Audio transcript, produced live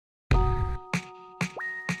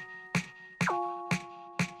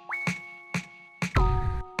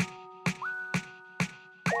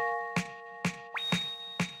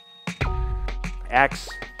Acts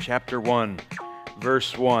chapter 1,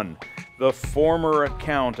 verse 1. The former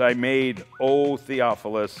account I made, O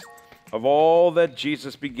Theophilus, of all that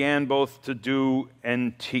Jesus began both to do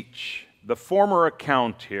and teach. The former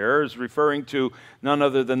account here is referring to none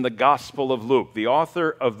other than the Gospel of Luke. The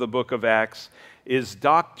author of the book of Acts is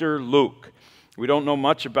Dr. Luke. We don't know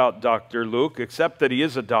much about Dr. Luke, except that he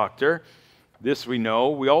is a doctor. This we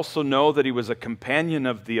know. We also know that he was a companion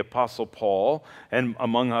of the Apostle Paul, and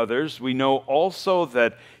among others. We know also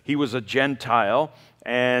that he was a Gentile,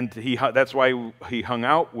 and that's why he hung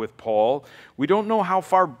out with Paul. We don't know how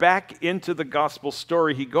far back into the gospel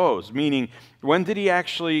story he goes, meaning when did he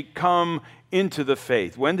actually come into the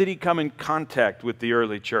faith? When did he come in contact with the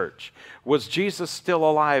early church? Was Jesus still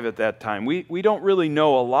alive at that time? We don't really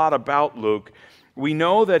know a lot about Luke. We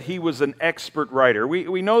know that he was an expert writer.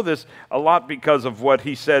 We know this a lot because of what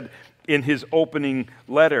he said in his opening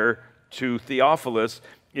letter to Theophilus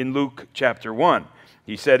in Luke chapter 1.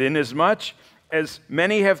 He said, "Inasmuch as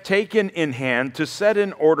many have taken in hand to set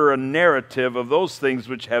in order a narrative of those things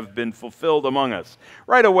which have been fulfilled among us."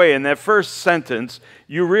 Right away in that first sentence,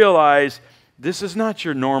 you realize this is not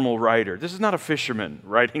your normal writer. This is not a fisherman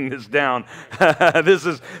writing this down. This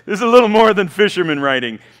is a little more than fisherman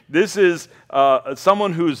writing. This is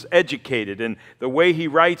someone who's educated, and the way he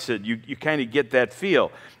writes it, you kind of get that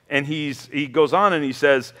feel. And he goes on and he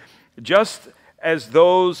says, "Just as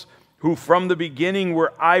those who from the beginning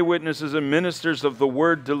were eyewitnesses and ministers of the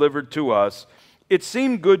word delivered to us, it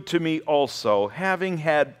seemed good to me also, having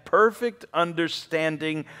had perfect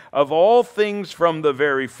understanding of all things from the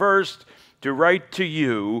very first, to write to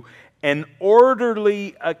you an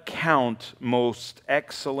orderly account, most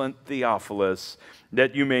excellent Theophilus,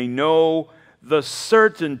 that you may know the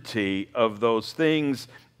certainty of those things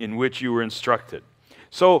in which you were instructed."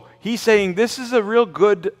 So he's saying this is a real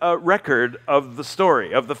good record of the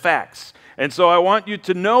story, of the facts. And so I want you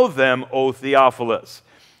to know them, O Theophilus.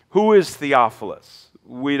 Who is Theophilus?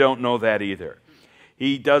 We don't know that either.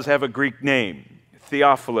 He does have a Greek name,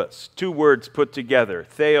 Theophilus. Two words put together,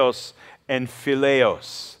 theos and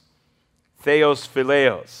phileos. Theos,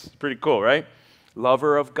 phileos. Pretty cool, right?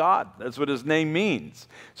 Lover of God. That's what his name means.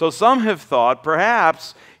 So some have thought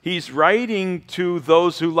perhaps he's writing to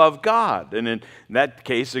those who love God. And in that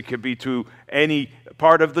case, it could be to any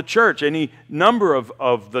part of the church, any number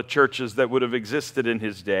of the churches that would have existed in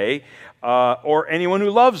his day, or anyone who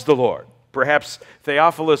loves the Lord. Perhaps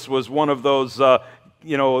Theophilus was one of those,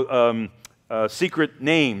 secret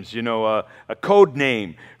names, a code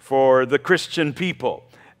name for the Christian people.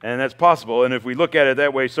 And that's possible. And if we look at it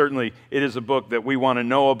that way, certainly it is a book that we want to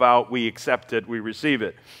know about. We accept it. We receive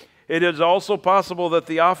it. It is also possible that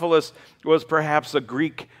Theophilus was perhaps a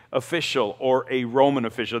Greek official or a Roman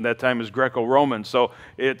official. At that time it was Greco-Roman. So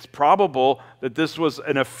it's probable that this was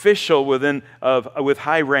an official with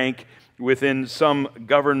high rank within some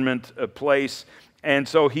government place. And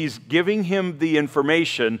so he's giving him the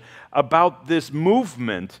information about this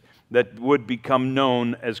movement that would become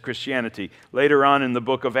known as Christianity. Later on in the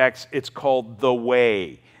book of Acts, it's called the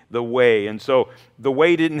Way. The Way. And so the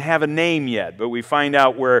Way didn't have a name yet, but we find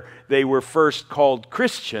out where they were first called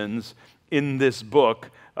Christians in this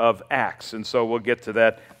book of Acts. And so we'll get to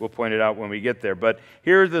that. We'll point it out when we get there. But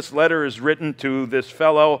here this letter is written to this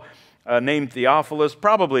fellow named Theophilus,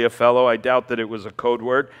 probably a fellow. I doubt that it was a code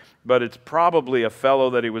word, but it's probably a fellow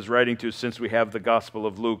that he was writing to, since we have the Gospel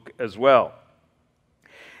of Luke as well.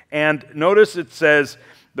 And notice it says,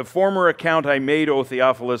 "The former account I made, O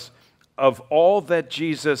Theophilus, of all that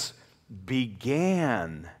Jesus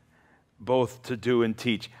began both to do and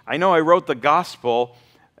teach." I know I wrote the gospel,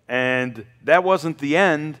 and that wasn't the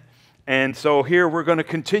end, and so here we're going to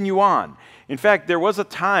continue on. In fact, there was a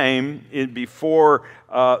time before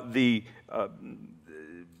the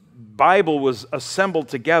Bible was assembled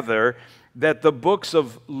together that the books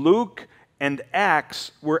of Luke and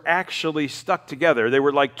Acts were actually stuck together. They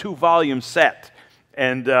were like 2-volume set.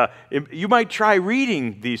 And you might try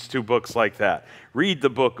reading these two books like that. Read the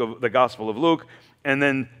book of the Gospel of Luke, and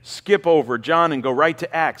then skip over John and go right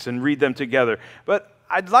to Acts and read them together. But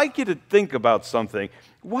I'd like you to think about something.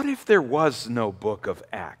 What if there was no book of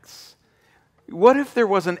Acts? What if there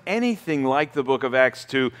wasn't anything like the book of Acts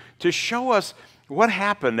to show us what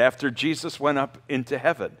happened after Jesus went up into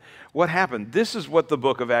heaven? What happened? This is what the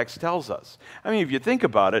book of Acts tells us. I mean, if you think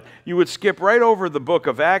about it, you would skip right over the book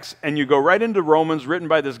of Acts and you go right into Romans, written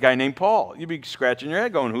by this guy named Paul. You'd be scratching your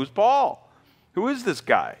head going, who's Paul? Who is this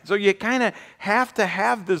guy? So you kind of have to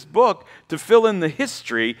have this book to fill in the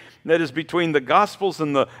history that is between the Gospels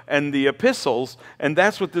and the epistles, and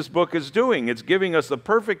that's what this book is doing. It's giving us the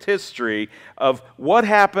perfect history of what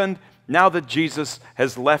happened now that Jesus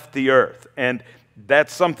has left the earth. And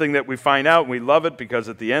that's something that we find out, and we love it because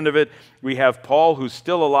at the end of it, we have Paul, who's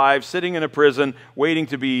still alive, sitting in a prison, waiting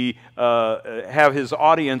to have his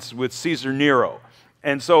audience with Caesar Nero.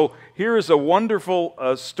 And so here is a wonderful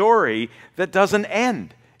story that doesn't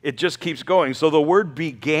end. It just keeps going. So the word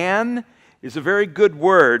began is a very good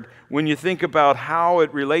word when you think about how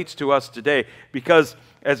it relates to us today, because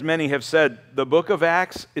as many have said, the book of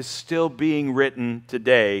Acts is still being written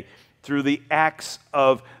today through the acts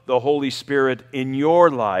of the Holy Spirit in your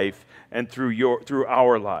life and through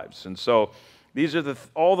our lives. And so these are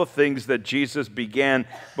all the things that Jesus began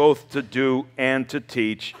both to do and to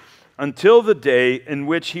teach until the day in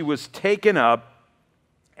which he was taken up,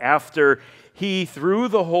 after he, through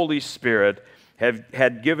the Holy Spirit,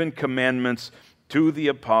 had given commandments to the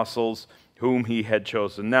apostles whom he had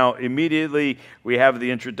chosen. Now, immediately we have the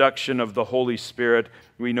introduction of the Holy Spirit.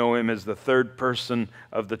 We know him as the third person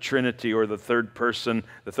of the Trinity, or the third person,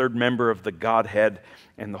 the third member of the Godhead.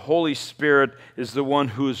 And the Holy Spirit is the one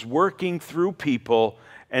who is working through people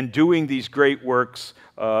and doing these great works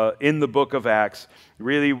in the book of Acts.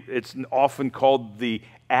 Really, it's often called the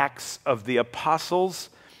Acts of the Apostles,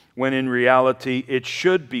 when in reality it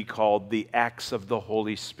should be called the Acts of the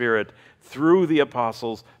Holy Spirit, through the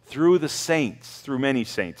apostles, through the saints, through many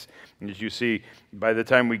saints. And as you see, by the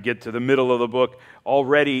time we get to the middle of the book,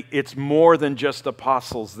 already it's more than just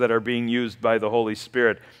apostles that are being used by the Holy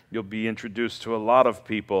Spirit. You'll be introduced to a lot of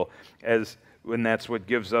people, and that's what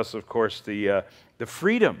gives us, of course, the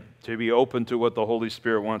freedom to be open to what the Holy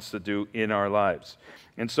Spirit wants to do in our lives.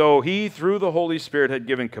 And so he, through the Holy Spirit, had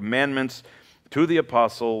given commandments to the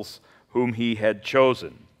apostles whom he had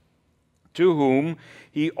chosen, to whom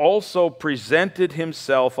he also presented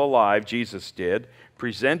himself alive, Jesus did,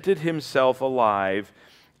 presented himself alive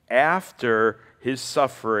after his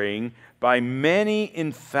suffering by many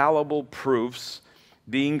infallible proofs,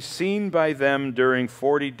 being seen by them during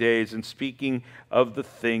 40 days, and speaking of the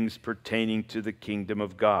things pertaining to the kingdom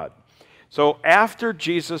of God. So after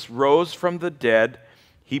Jesus rose from the dead,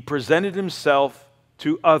 he presented himself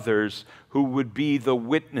to others who would be the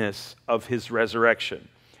witness of his resurrection.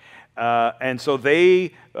 And so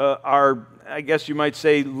they are, I guess you might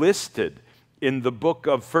say, listed in the book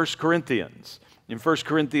of 1 Corinthians. In 1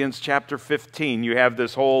 Corinthians chapter 15, you have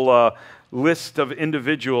this whole list of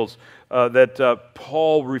individuals that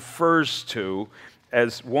Paul refers to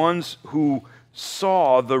as ones who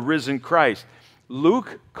saw the risen Christ.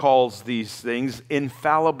 Luke calls these things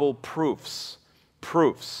infallible proofs.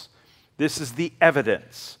 Proofs. This is the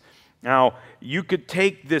evidence. Now, you could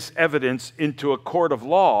take this evidence into a court of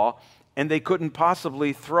law, and they couldn't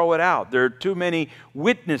possibly throw it out. There are too many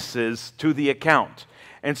witnesses to the account.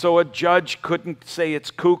 And so a judge couldn't say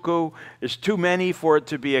it's cuckoo. There's too many for it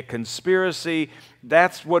to be a conspiracy.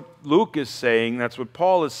 That's what Luke is saying. That's what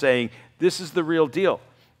Paul is saying. This is the real deal.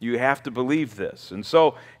 You have to believe this. And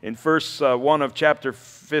so in verse 1 of chapter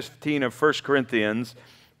 15 of 1 Corinthians,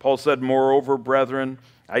 Paul said, "Moreover, brethren,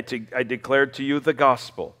 I declared to you the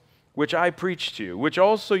gospel, which I preached to you, which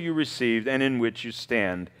also you received, and in which you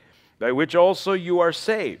stand, by which also you are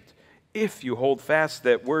saved, if you hold fast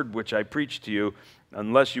that word which I preached to you,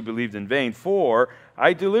 unless you believed in vain. For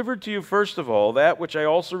I delivered to you first of all that which I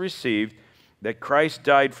also received, that Christ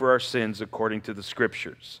died for our sins according to the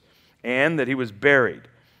Scriptures, and that he was buried,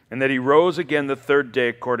 and that he rose again the third day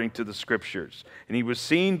according to the Scriptures. And he was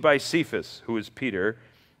seen by Cephas," who is Peter,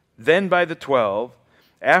 "then by the 12.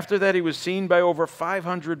 After that he was seen by over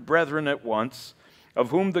 500 brethren at once,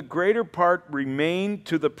 of whom the greater part remain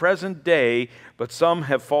to the present day, but some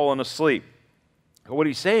have fallen asleep." What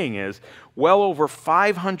he's saying is, well over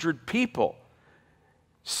 500 people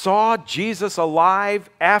saw Jesus alive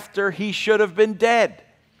after he should have been dead,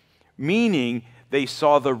 meaning they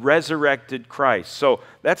saw the resurrected Christ. So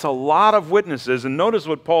that's a lot of witnesses. And notice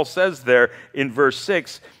what Paul says there in verse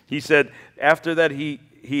 6. He said, after that he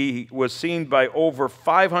was seen by over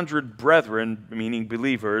 500 brethren, meaning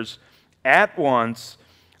believers, at once,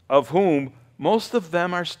 of whom most of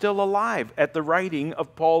them are still alive at the writing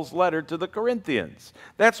of Paul's letter to the Corinthians.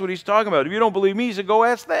 That's what he's talking about. If you don't believe me, he said, go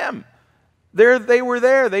ask them. They were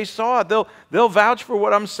there. They saw it. They'll vouch for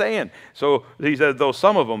what I'm saying. So he said, though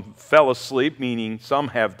some of them fell asleep, meaning some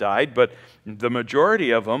have died, but the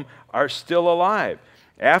majority of them are still alive.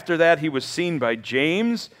 After that, he was seen by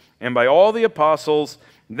James and by all the apostles.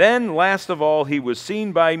 Then, last of all, he was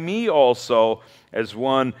seen by me also, as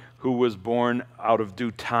one who was born out of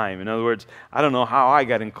due time. In other words, I don't know how I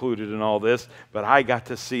got included in all this, but I got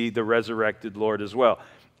to see the resurrected Lord as well.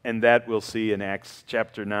 And that we'll see in Acts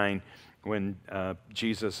chapter 9 when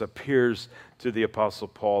Jesus appears to the Apostle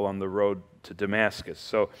Paul on the road to Damascus.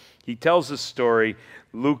 So he tells this story.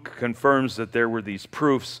 Luke confirms that there were these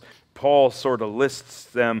proofs. Paul sort of lists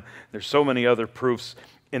them. There's so many other proofs.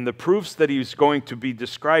 And the proofs that he's going to be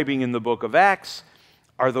describing in the book of Acts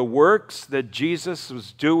are the works that Jesus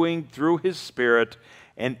was doing through his Spirit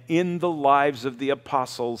and in the lives of the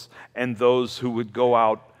apostles and those who would go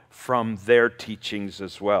out from their teachings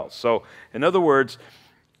as well. So, in other words,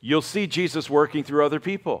 you'll see Jesus working through other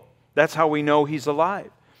people. That's how we know he's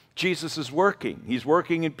alive. Jesus is working. He's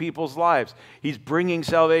working in people's lives. He's bringing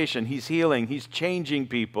salvation. He's healing. He's changing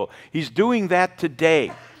people. He's doing that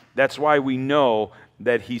today. That's why we know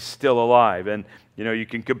that he's still alive. And, you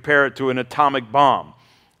can compare it to an atomic bomb.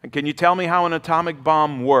 And can you tell me how an atomic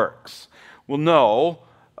bomb works? Well, no,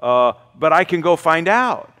 but I can go find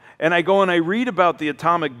out. And I go and I read about the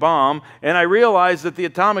atomic bomb, and I realize that the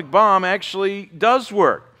atomic bomb actually does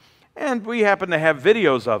work. And we happen to have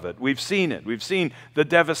videos of it. We've seen it. We've seen the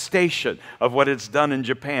devastation of what it's done in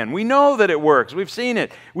Japan. We know that it works. We've seen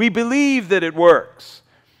it. We believe that it works.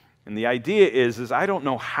 And the idea is I don't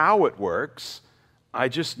know how it works. I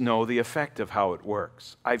just know the effect of how it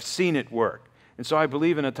works. I've seen it work. And so I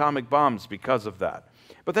believe in atomic bombs because of that.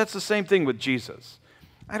 But that's the same thing with Jesus.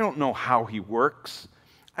 I don't know how he works.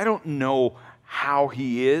 I don't know how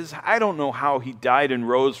he is. I don't know how he died and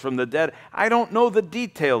rose from the dead. I don't know the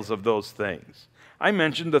details of those things. I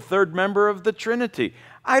mentioned the third member of the Trinity.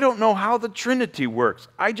 I don't know how the Trinity works.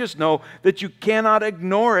 I just know that you cannot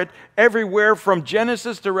ignore it. Everywhere from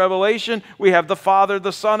Genesis to Revelation, we have the Father,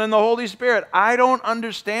 the Son, and the Holy Spirit. I don't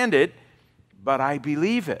understand it, but I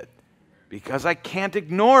believe it because I can't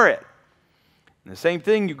ignore it. And the same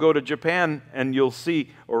thing, you go to Japan and you'll see,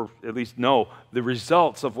 or at least know, the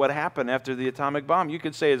results of what happened after the atomic bomb. You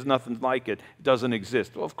could say it's nothing like it. It doesn't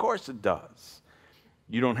exist. Well, of course it does.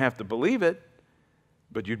 You don't have to believe it,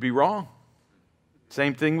 but you'd be wrong.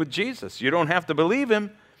 Same thing with Jesus. You don't have to believe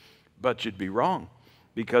him, but you'd be wrong.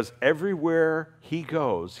 Because everywhere he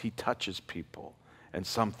goes, he touches people, and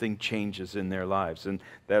something changes in their lives. And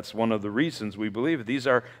that's one of the reasons we believe it. These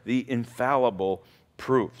are the infallible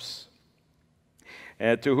proofs.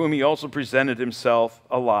 And to whom he also presented himself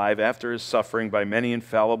alive after his suffering by many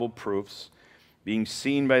infallible proofs, being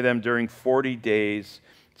seen by them during 40 days,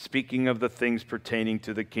 speaking of the things pertaining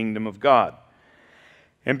to the kingdom of God.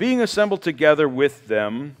 And being assembled together with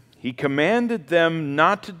them, he commanded them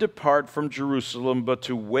not to depart from Jerusalem, but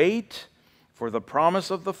to wait for the promise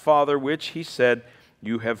of the Father, which he said,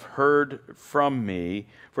 "You have heard from me."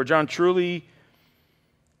 For John truly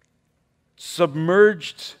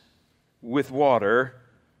submerged with water,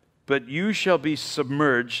 but you shall be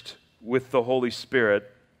submerged with the Holy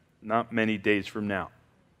Spirit not many days from now.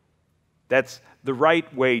 That's the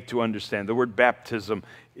right way to understand. The word baptism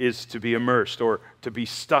is to be immersed or to be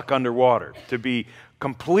stuck underwater, to be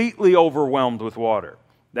completely overwhelmed with water.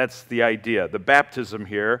 That's the idea. The baptism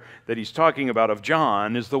here that he's talking about of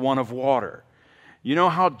John is the one of water. You know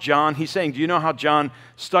how John, he's saying, do you know how John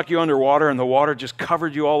stuck you underwater and the water just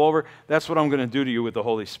covered you all over? That's what I'm going to do to you with the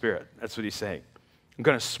Holy Spirit. That's what he's saying. I'm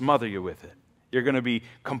going to smother you with it. You're going to be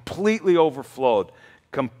completely overflowed,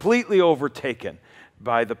 completely overtaken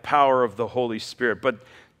by the power of the Holy Spirit. But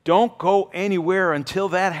don't go anywhere until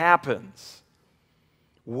that happens.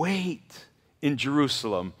 Wait in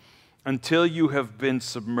Jerusalem until you have been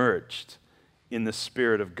submerged in the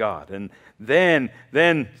Spirit of God. And then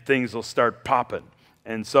things will start popping.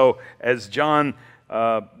 And so as John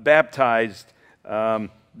baptized,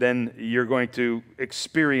 then you're going to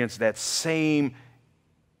experience that same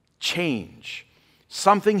change.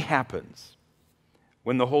 Something happens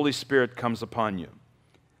when the Holy Spirit comes upon you.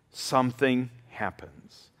 Something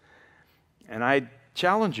happens. And I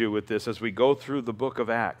challenge you with this as we go through the book of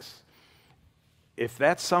Acts. If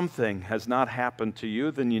that something has not happened to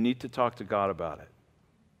you, then you need to talk to God about it.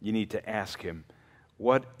 You need to ask him,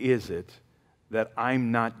 what is it that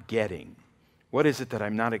I'm not getting? What is it that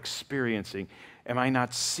I'm not experiencing? Am I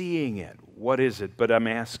not seeing it? What is it? But I'm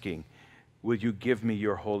asking, will you give me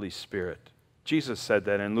your Holy Spirit? Jesus said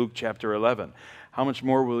that in Luke chapter 11. How much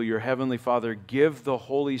more will your heavenly Father give the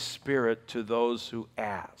Holy Spirit to those who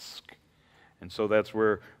ask? And so that's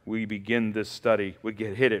where we begin this study. We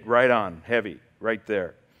hit it right on, heavy, right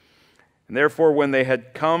there. And therefore, when they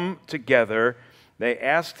had come together, they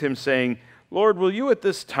asked him, saying, Lord, will you at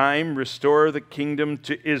this time restore the kingdom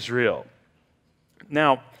to Israel?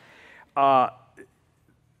 Now,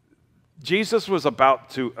 Jesus was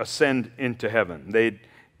about to ascend into heaven. They'd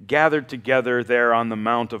gathered together there on the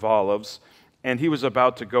Mount of Olives, and he was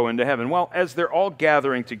about to go into heaven. Well, as they're all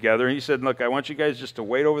gathering together, he said, look, I want you guys just to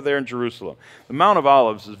wait over there in Jerusalem. The Mount of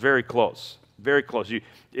Olives is very close, very close.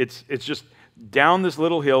 It's just down this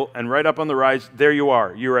little hill, and right up on the rise, there you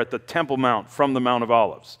are. You're at the Temple Mount from the Mount of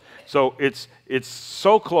Olives. So it's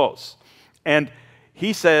so close. And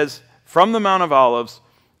he says, from the Mount of Olives,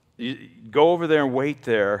 go over there and wait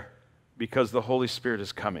there because the Holy Spirit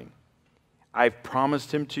is coming. I've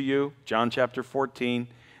promised him to you, John chapter 14.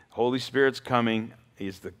 Holy Spirit's coming.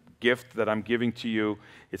 He's the gift that I'm giving to you.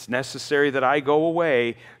 It's necessary that I go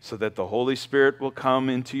away so that the Holy Spirit will come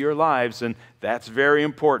into your lives, and that's very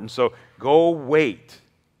important. So go wait.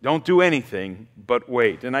 Don't do anything but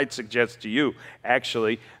wait. And I'd suggest to you,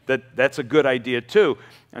 actually, that that's a good idea too.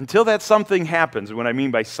 Until that something happens, and what I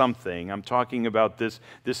mean by something, I'm talking about this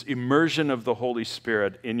immersion of the Holy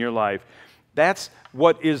Spirit in your life. That's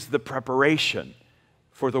what is the preparation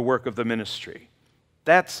for the work of the ministry.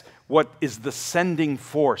 That's what is the sending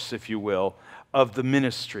force, if you will, of the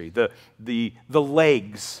ministry. The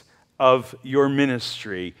legs of your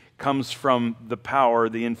ministry comes from the power,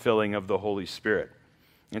 the infilling of the Holy Spirit.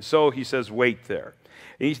 And so he says, wait there.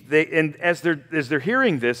 And as they're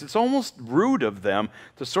hearing this, it's almost rude of them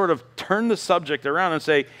to sort of turn the subject around and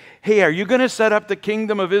say, hey, are you going to set up the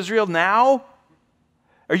kingdom of Israel now?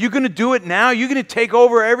 Are you going to do it now? You're going to take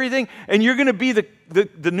over everything, and you're going to be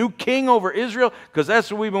the new king over Israel? Because that's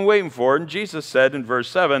what we've been waiting for. And Jesus said in verse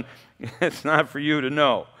 7, it's not for you to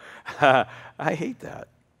know. I hate that.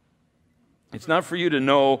 It's not for you to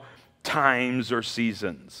know times or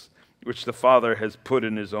seasons, which the Father has put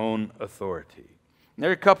in his own authority. And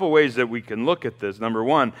there are a couple ways that we can look at this. Number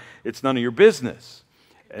one, it's none of your business.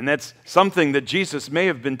 And that's something that Jesus may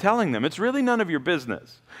have been telling them. It's really none of your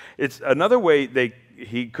business. It's another way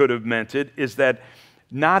he could have meant it is that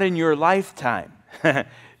not in your lifetime.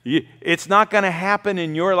 It's not going to happen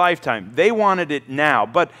in your lifetime. They wanted it now.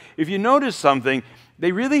 But if you notice something,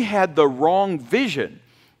 they really had the wrong vision.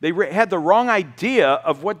 They had the wrong idea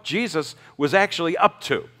of what Jesus was actually up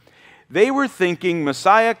to. They were thinking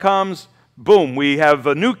Messiah comes, boom, we have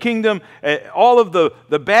a new kingdom. All of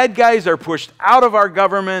the bad guys are pushed out of our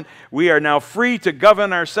government. We are now free to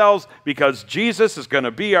govern ourselves because Jesus is going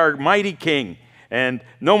to be our mighty king. And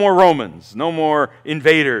no more Romans, no more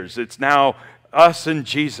invaders. It's now us and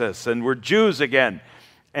Jesus, and we're Jews again.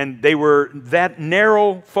 And they were that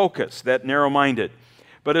narrow focus, that narrow-minded.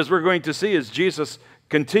 But as we're going to see, as Jesus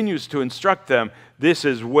continues to instruct them, this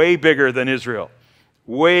is way bigger than Israel.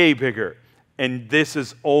 Way bigger. And this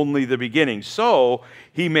is only the beginning. So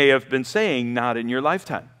he may have been saying, not in your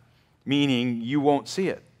lifetime, meaning you won't see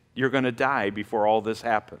it. You're going to die before all this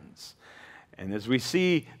happens. And as we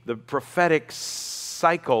see the prophetic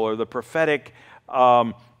cycle or the prophetic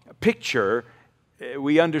picture,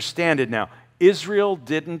 we understand it now. Israel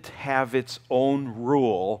didn't have its own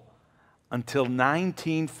rule until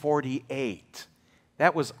 1948.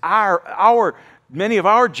 That was many of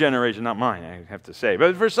our generation, not mine, I have to say,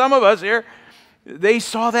 but for some of us here, they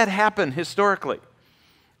saw that happen historically.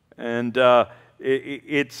 And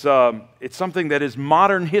it's something that is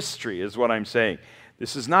modern history, is what I'm saying.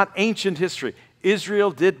 This is not ancient history. Israel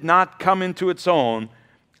did not come into its own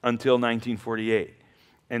until 1948.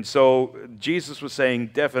 And so Jesus was saying,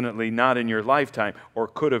 definitely not in your lifetime, or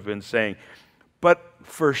could have been saying. But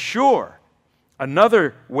for sure,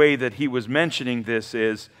 another way that he was mentioning this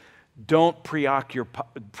is, don't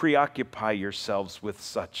preoccupy yourselves with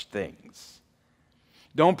such things.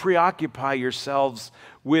 Don't preoccupy yourselves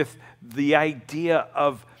with the idea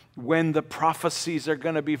of when the prophecies are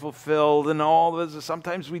going to be fulfilled and all this.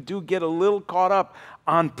 Sometimes we do get a little caught up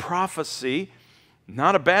on prophecy.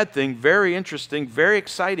 Not a bad thing, very interesting, very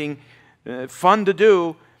exciting, fun to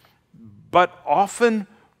do, but often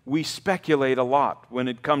we speculate a lot when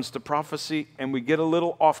it comes to prophecy and we get a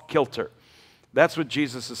little off kilter. That's what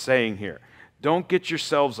Jesus is saying here. Don't get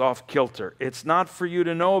yourselves off kilter. It's not for you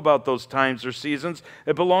to know about those times or seasons.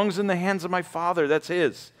 It belongs in the hands of my Father. That's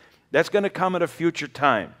his. That's going to come at a future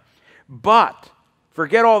time. But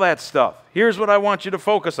forget all that stuff. Here's what I want you to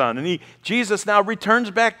focus on. And Jesus now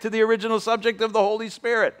returns back to the original subject of the Holy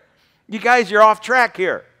Spirit. You guys, you're off track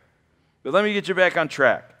here. But let me get you back on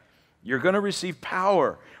track. You're going to receive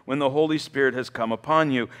power when the Holy Spirit has come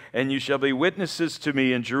upon you, and you shall be witnesses to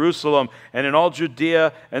me in Jerusalem and in all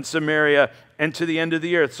Judea and Samaria and to the end of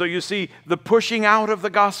the earth. So you see the pushing out of the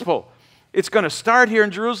gospel. It's going to start here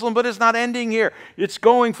in Jerusalem, but it's not ending here. It's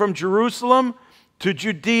going from Jerusalem to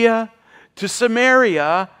Judea to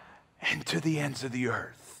Samaria and to the ends of the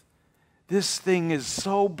earth. This thing is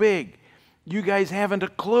so big. You guys haven't a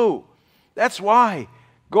clue. That's why.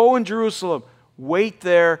 Go in Jerusalem. Wait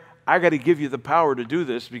there. I got to give you the power to do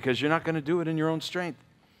this because you're not going to do it in your own strength.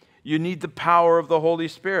 You need the power of the Holy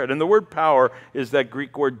Spirit. And the word power is that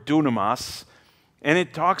Greek word dunamis, and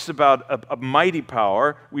it talks about a mighty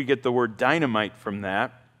power. We get the word dynamite from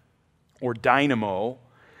that, or dynamo,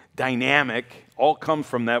 dynamic, all come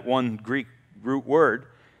from that one Greek root word.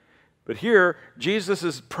 But here, Jesus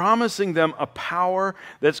is promising them a power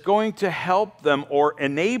that's going to help them or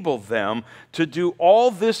enable them to do all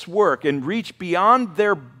this work and reach beyond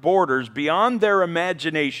their borders, beyond their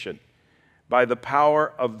imagination, by the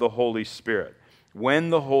power of the Holy Spirit. When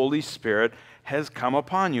the Holy Spirit has come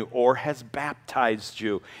upon you or has baptized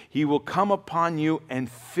you, He will come upon you and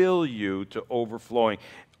fill you to overflowing,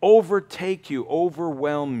 overtake you,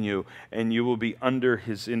 overwhelm you, and you will be under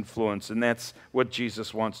His influence. And that's what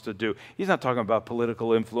Jesus wants to do. He's not talking about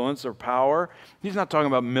political influence or power. He's not talking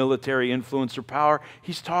about military influence or power.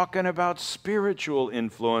 He's talking about spiritual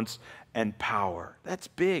influence and power. That's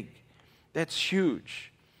big. That's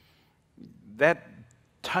huge. That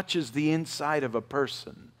touches the inside of a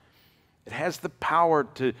person. It has the power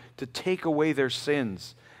to take away their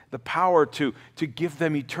sins, the power to give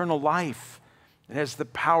them eternal life. It has the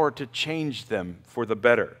power to change them for the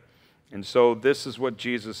better. And so this is what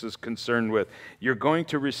Jesus is concerned with. You're going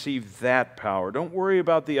to receive that power. Don't worry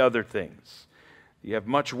about the other things. You have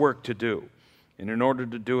much work to do. And in order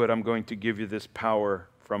to do it, I'm going to give you this power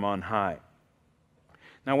from on high.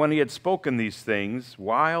 Now, when He had spoken these things,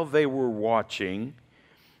 while they were watching,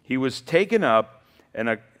 He was taken up, and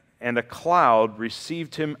a cloud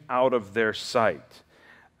received Him out of their sight.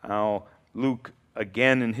 Now, Luke,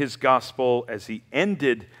 again in his gospel, as he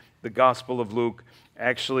ended the Gospel of Luke,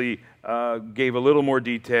 actually gave a little more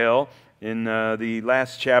detail. In the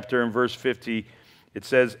last chapter, in verse 50, it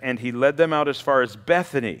says, "And He led them out as far as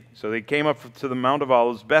Bethany." So they came up to the Mount of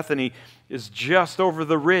Olives. Bethany is just over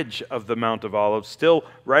the ridge of the Mount of Olives, still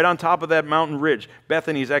right on top of that mountain ridge.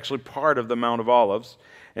 Bethany is actually part of the Mount of Olives.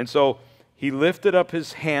 And so He lifted up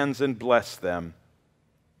His hands and blessed them.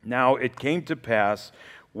 Now it came to pass,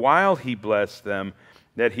 while He blessed them,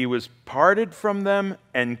 that He was parted from them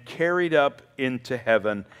and carried up into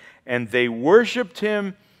heaven. And they worshiped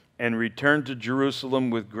Him and returned to Jerusalem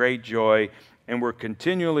with great joy, and were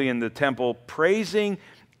continually in the temple praising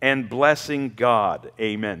and blessing God.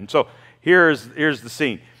 Amen. So here's the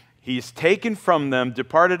scene. He's taken from them,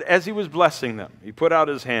 departed as He was blessing them. He put out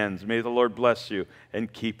His hands. May the Lord bless you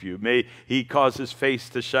and keep you. May He cause His face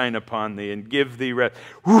to shine upon thee and give thee rest.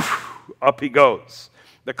 Woof, up He goes.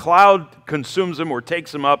 The cloud consumes Him or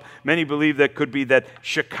takes Him up. Many believe that could be that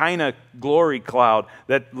Shekinah glory cloud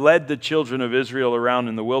that led the children of Israel around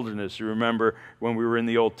in the wilderness. You remember when we were in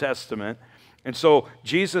the Old Testament. And so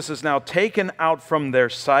Jesus is now taken out from their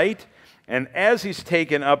sight. And as He's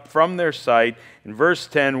taken up from their sight, in verse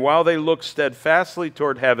 10, while they looked steadfastly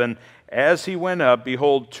toward heaven, as He went up,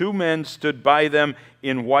 behold, 2 men stood by them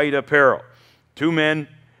in white apparel. 2 men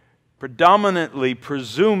predominantly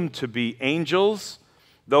presumed to be angels,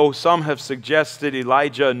 though some have suggested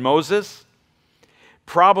Elijah and Moses.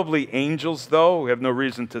 Probably angels, though. We have no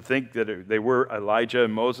reason to think that they were Elijah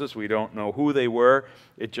and Moses. We don't know who they were.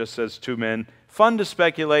 It just says 2 men. Fun to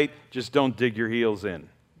speculate, just don't dig your heels in.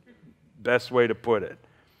 Best way to put it.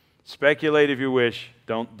 Speculate if you wish,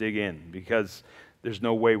 don't dig in, because there's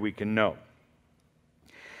no way we can know.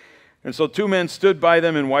 And so 2 men stood by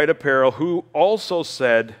them in white apparel, who also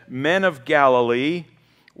said, "Men of Galilee,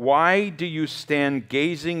 why do you stand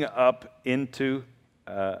gazing up into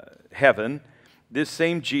heaven? This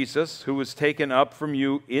same Jesus, who was taken up from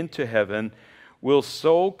you into heaven, will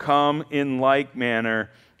so come in like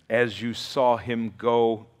manner as you saw Him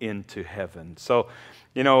go into heaven." So,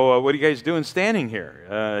 what are you guys doing standing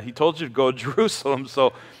here? He told you to go to Jerusalem,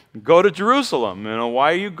 so go to Jerusalem.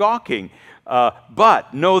 Why are you gawking?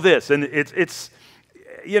 But know this, and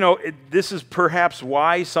this is perhaps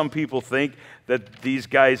why some people think that these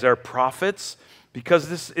guys are prophets, because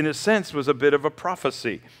this, in a sense, was a bit of a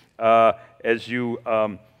prophecy. As you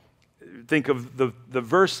think of the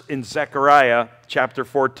verse in Zechariah chapter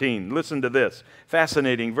 14. Listen to this.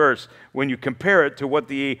 Fascinating verse. When you compare it to what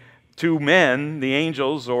the 2 men, the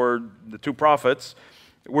angels or the 2 prophets,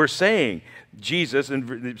 were saying. Jesus,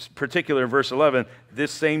 in particular in verse 11,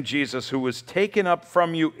 "This same Jesus who was taken up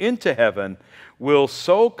from you into heaven will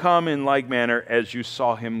so come in like manner as you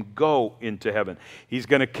saw Him go into heaven." He's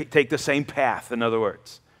going to take the same path, in other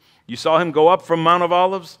words. You saw Him go up from Mount of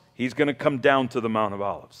Olives, He's going to come down to the Mount of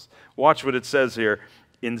Olives. Watch what it says here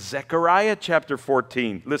in Zechariah chapter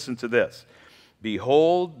 14. Listen to this.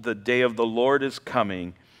 "Behold, the day of the Lord is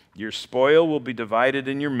coming. Your spoil will be divided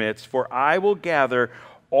in your midst, for I will gather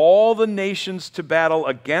all the nations to battle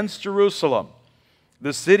against Jerusalem.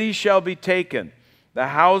 The city shall be taken, the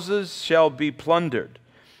houses shall be plundered,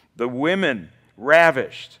 the women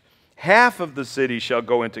ravished. Half of the city shall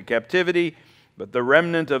go into captivity, but the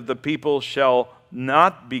remnant of the people shall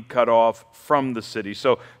not be cut off from the city.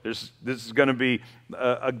 So this is going to be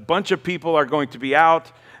a bunch of people are going to be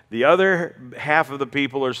out. The other half of the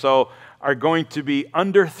people or so are going to be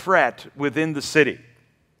under threat within the city.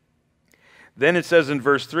 Then it says in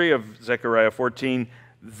verse 3 of Zechariah 14,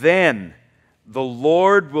 then the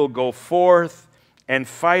Lord will go forth and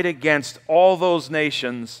fight against all those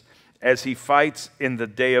nations as he fights in the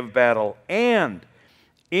day of battle. And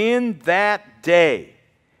in that day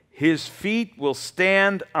his feet will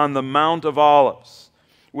stand on the Mount of Olives,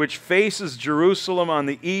 which faces Jerusalem on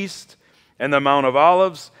the east, and the Mount of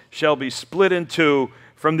Olives shall be split in two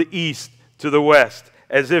from the east to the west,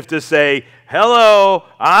 as if to say, hello,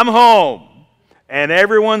 I'm home. And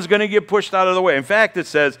everyone's going to get pushed out of the way. In fact, it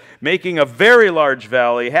says, making a very large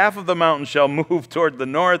valley, half of the mountain shall move toward the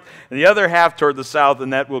north, and the other half toward the south,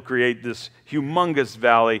 and that will create this humongous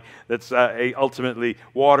valley that's ultimately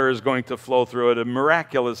water is going to flow through it. A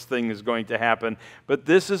miraculous thing is going to happen. But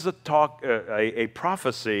this is a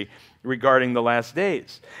prophecy regarding the last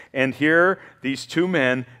days. And here, these two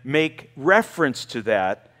men make reference to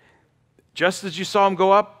that. Just as you saw him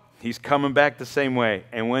go up, he's coming back the same way.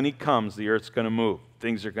 And when he comes, the earth's going to move.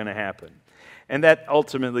 Things are going to happen. And that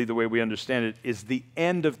ultimately, the way we understand it, is the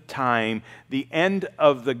end of time, the end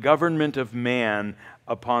of the government of man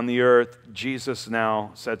upon the earth. Jesus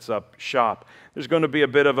now sets up shop. There's going to be a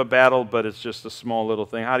bit of a battle, but it's just a small little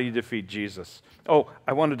thing. How do you defeat Jesus? Oh,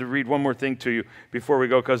 I wanted to read one more thing to you before we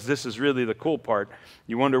go, because this is really the cool part.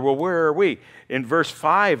 You wonder, well, where are we? In verse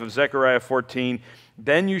 5 of Zechariah 14,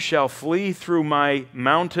 then you shall flee through my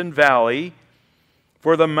mountain valley,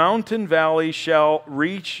 for the mountain valley shall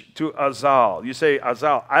reach to Azal. You say,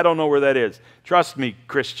 Azal, I don't know where that is. Trust me,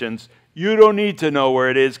 Christians, you don't need to know where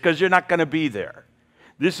it is, because you're not going to be there.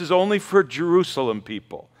 This is only for Jerusalem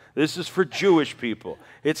people. This is for Jewish people.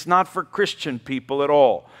 It's not for Christian people at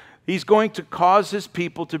all. He's going to cause his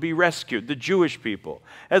people to be rescued, the Jewish people.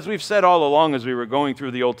 As we've said all along as we were going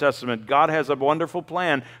through the Old Testament, God has a wonderful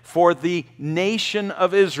plan for the nation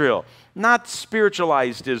of Israel. Not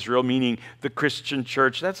spiritualized Israel, meaning the Christian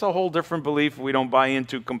church. That's a whole different belief we don't buy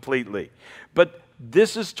into completely. But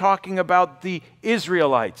this is talking about the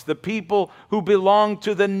Israelites, the people who belong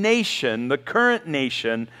to the nation, the current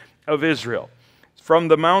nation of Israel. From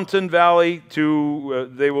the mountain valley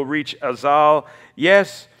to, they will reach Azal.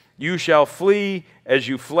 Yes, you shall flee as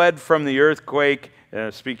you fled from the earthquake,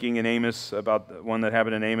 speaking in Amos, about the one that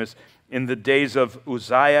happened in Amos, in the days of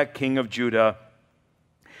Uzziah, king of Judah.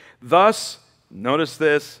 Thus, notice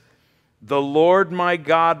this, the Lord my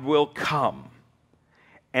God will come,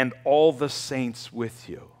 and all the saints with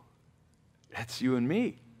you. That's you and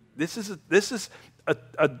me. This is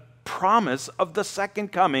a promise of the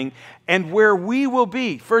second coming and where we will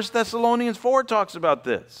be. 1 Thessalonians 4 talks about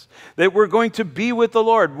this, that we're going to be with the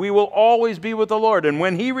Lord. We will always be with the Lord. And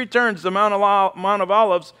when he returns to Mount of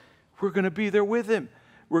Olives, we're going to be there with him.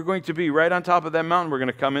 We're going to be right on top of that mountain. We're going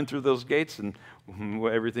to come in through those gates, and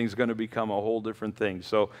everything's going to become a whole different thing.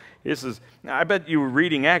 So this is, I bet you were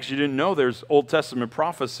reading Acts, you didn't know there's Old Testament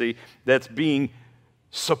prophecy that's being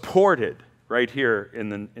supported right here in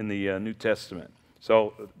the New Testament.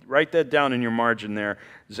 So write that down in your margin there,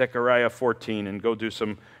 Zechariah 14, and go do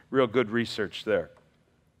some real good research there.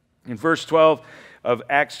 In verse 12 of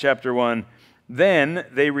Acts chapter 1, then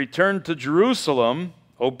they returned to Jerusalem,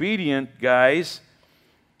 obedient guys.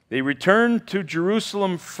 They returned to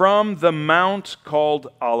Jerusalem from the mount called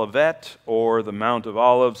Olivet, or the Mount of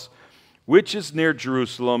Olives, which is near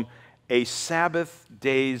Jerusalem, a Sabbath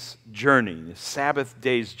day's journey. A Sabbath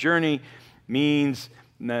day's journey means,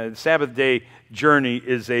 the Sabbath day journey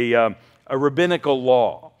is a rabbinical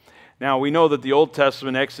law. Now, we know that the Old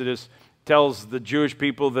Testament, Exodus, tells the Jewish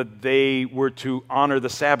people that they were to honor the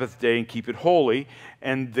Sabbath day and keep it holy.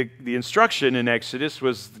 And the instruction in Exodus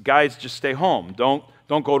was, guys, just stay home. Don't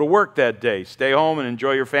go to work that day. Stay home and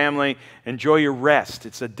enjoy your family. Enjoy your rest.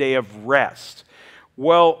 It's a day of rest.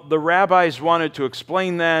 Well, the rabbis wanted to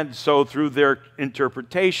explain that, so through their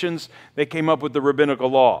interpretations, they came up with the rabbinical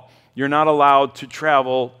law. You're not allowed to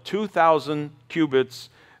travel 2,000 cubits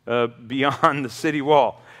beyond the city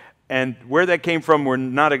wall. And where that came from, we're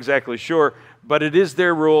not exactly sure, but it is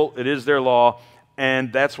their rule, it is their law,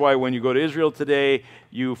 and that's why when you go to Israel today,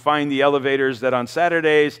 you find the elevators that on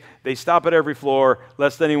Saturdays, they stop at every floor,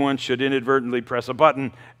 lest anyone should inadvertently press a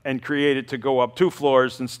button and create it to go up 2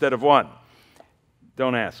 floors instead of 1.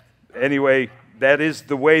 Don't ask. Anyway, that is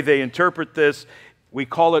the way they interpret this. We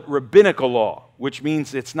call it rabbinical law, which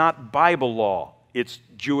means it's not Bible law. It's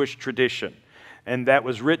Jewish tradition. And that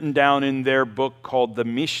was written down in their book called the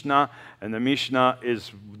Mishnah. And the Mishnah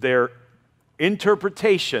is their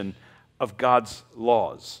interpretation of God's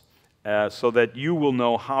laws, so that you will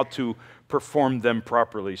know how to perform them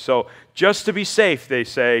properly. So just to be safe, they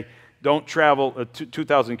say, don't travel.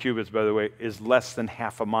 2,000 cubits, by the way, is less than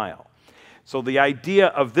half a mile. So the idea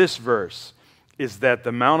of this verse is that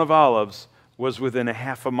the Mount of Olives was within a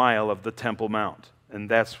half a mile of the Temple Mount. And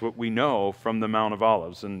that's what we know from the Mount of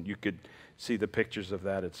Olives. And you could see the pictures of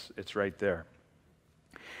that. It's right there.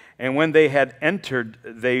 And when they had entered,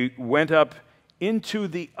 they went up into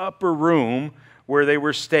the upper room where they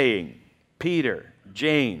were staying. Peter,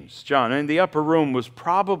 James, John. And the upper room was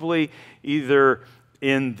probably either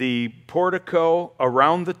in the portico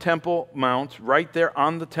around the Temple Mount, right there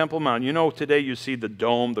on the Temple Mount. You know, today you see the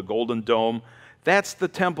dome, the golden dome. That's the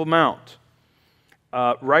Temple Mount.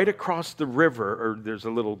 Right across the river, or there's a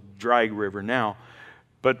little dry river now,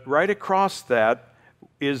 but right across that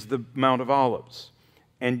is the Mount of Olives.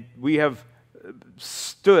 And we have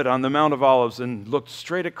stood on the Mount of Olives and looked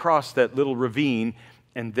straight across that little ravine,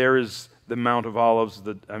 and there is the Mount of Olives,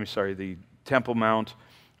 the Temple Mount,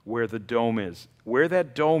 where the dome is. Where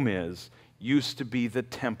that dome is used to be the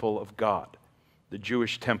temple of God, the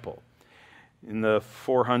Jewish temple. In the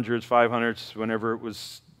 400s, 500s, whenever it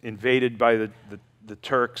was invaded by the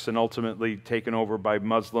Turks and ultimately taken over by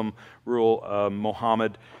Muslim rule,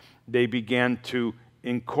 Muhammad, they began to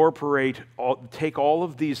take all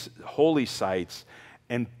of these holy sites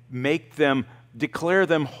and declare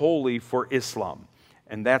them holy for Islam.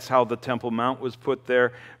 And that's how the Temple Mount was put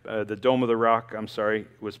there. The Dome of the Rock,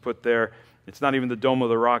 was put there. It's not even the Dome of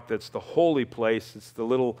the Rock that's the holy place. It's the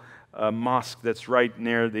little mosque that's right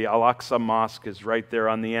near the Al-Aqsa Mosque is right there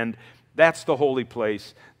on the end. That's the holy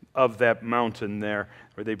place of that mountain there,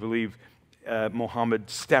 where they believe Muhammad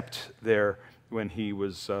stepped there when he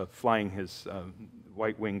was flying his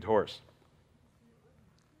white-winged horse.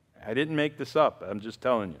 I didn't make this up. I'm just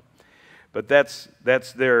telling you. But that's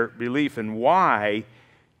their belief, and why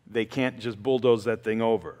they can't just bulldoze that thing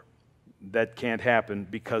over. That can't happen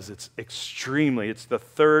because it's the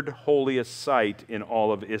third holiest site in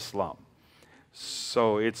all of Islam.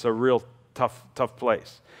 So it's a real tough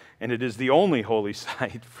place. And it is the only holy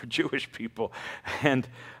site for Jewish people. And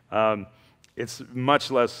it's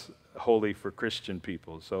much less holy for Christian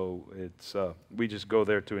people. So we just go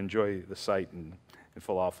there to enjoy the site and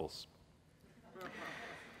falafels.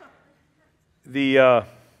 The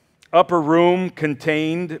upper room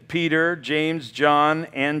contained Peter, James, John,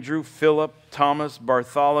 Andrew, Philip, Thomas,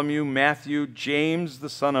 Bartholomew, Matthew, James, the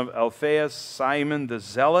son of Alphaeus, Simon the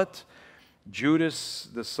Zealot, Judas,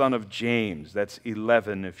 the son of James. That's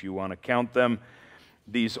 11 if you want to count them.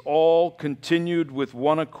 These all continued with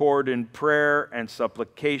one accord in prayer and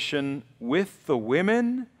supplication with the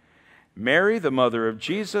women, Mary, the mother of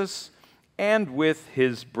Jesus, and with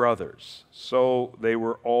his brothers. So they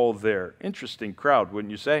were all there. Interesting crowd,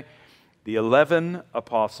 wouldn't you say? The 11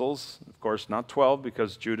 apostles, of course not 12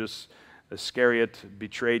 because Judas Iscariot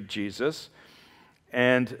betrayed Jesus.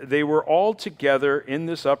 And they were all together in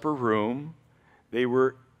this upper room. They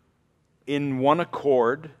were in one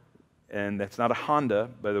accord, and that's not a Honda,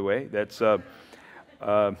 by the way. That's how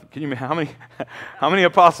many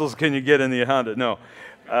apostles can you get in the Honda? No,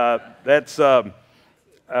 it's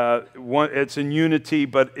in unity,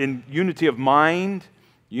 but in unity of mind,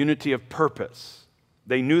 unity of purpose.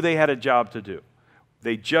 They knew they had a job to do.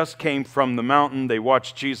 They just came from the mountain. They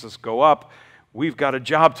watched Jesus go up. We've got a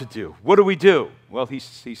job to do. What do we do? Well, he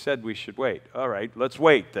said we should wait. All right, let's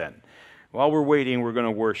wait then. While we're waiting, we're going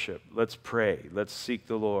to worship. Let's pray. Let's seek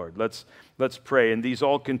the Lord. Let's pray. And these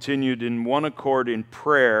all continued in one accord in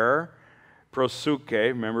prayer, prosuke,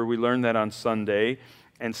 remember we learned that on Sunday,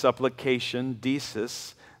 and supplication,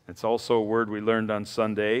 desis. That's also a word we learned on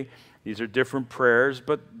Sunday. These are different prayers,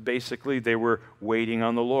 but basically they were waiting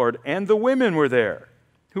on the Lord. And the women were there.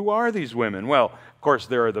 Who are these women? Well, of course,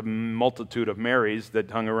 there are the multitude of Marys that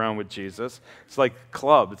hung around with Jesus. It's like a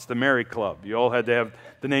club. It's the Mary Club. You all had to have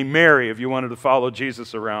the name Mary if you wanted to follow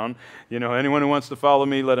Jesus around. You know, anyone who wants to follow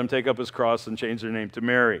me, let him take up his cross and change their name to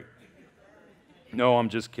Mary. No, I'm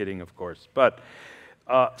just kidding, of course. But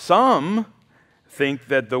some think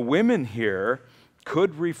that the women here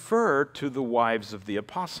could refer to the wives of the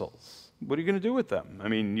apostles. What are you going to do with them? I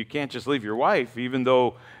mean, you can't just leave your wife, even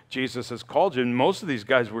though Jesus has called you. And most of these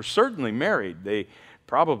guys were certainly married. They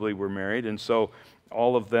probably were married, and so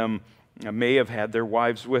all of them may have had their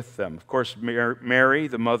wives with them. Of course, Mary,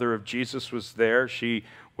 the mother of Jesus, was there. She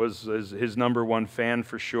was his number one fan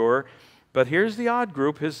for sure. But here's the odd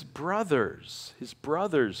group, his brothers. His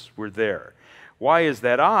brothers were there. Why is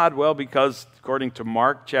that odd? Well, because according to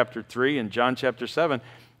Mark chapter 3 and John chapter 7,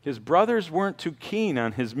 his brothers weren't too keen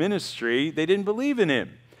on his ministry. They didn't believe in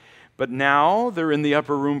him. But now they're in the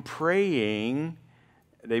upper room praying.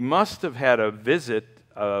 They must have had a visit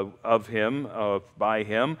of him, by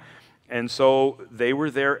him. And so they were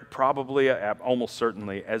there probably, almost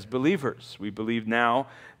certainly, as believers. We believe now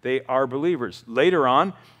they are believers. Later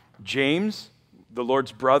on, James, the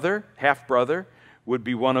Lord's brother, half-brother, would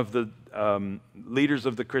be one of the leaders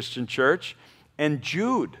of the Christian church. And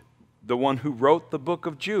Jude, the one who wrote the book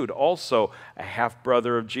of Jude, also a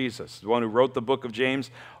half-brother of Jesus. The one who wrote the book of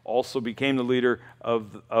James also became the leader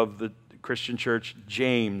of the Christian church.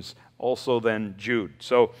 James, also then Jude.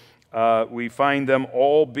 So we find them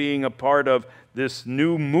all being a part of this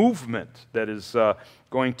new movement that is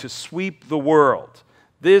going to sweep the world.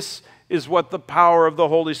 This is what the power of the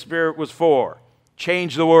Holy Spirit was for.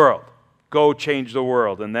 Change the world. Go change the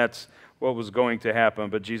world. And that's what was going to happen.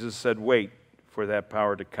 But Jesus said, wait for that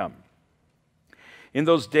power to come. In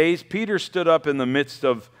those days, Peter stood up in the midst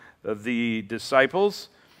of the disciples.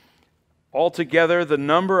 Altogether, the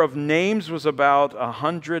number of names was about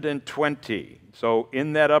 120. So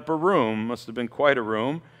in that upper room, must have been quite a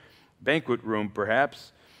room, banquet room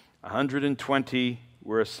perhaps, 120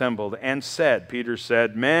 were assembled and said, Peter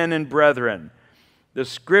said, men and brethren, the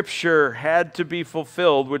scripture had to be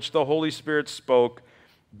fulfilled, which the Holy Spirit spoke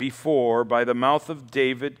before by the mouth of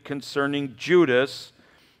David concerning Judas,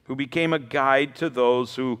 who became a guide to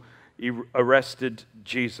those who arrested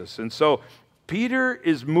Jesus. And so Peter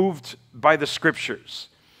is moved by the scriptures.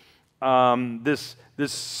 This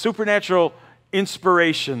supernatural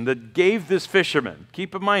inspiration that gave this fisherman.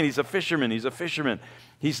 Keep in mind, he's a fisherman.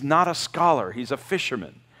 He's not a scholar. He's a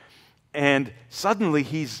fisherman. And suddenly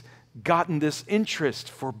he's gotten this interest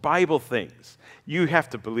for Bible things. You have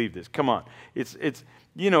to believe this. Come on. It's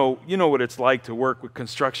you know what it's like to work with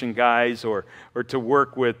construction guys or to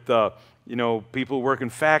work with people who work in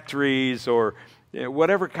factories or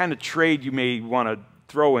whatever kind of trade you may want to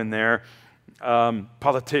throw in there.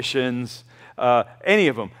 Politicians, any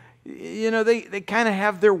of them. They kind of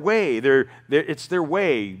have their way. It's their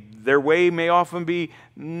way. Their way may often be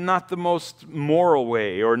not the most moral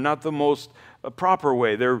way or not the most proper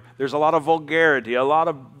way. There's a lot of vulgarity, a lot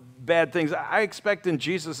of bad things. I expect in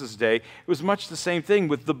Jesus' day, it was much the same thing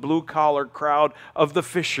with the blue-collar crowd of the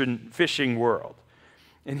fishing world.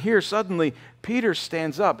 And here suddenly Peter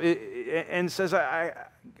stands up and says, I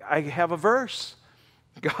have a verse.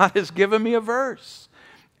 God has given me a verse.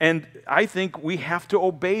 And I think we have to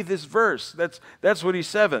obey this verse. That's what he's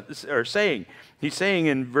saying. He's saying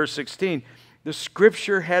in verse 16, the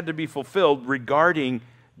scripture had to be fulfilled regarding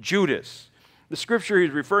Judas. The scripture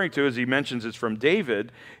he's referring to, as he mentions it's from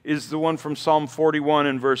David, is the one from Psalm 41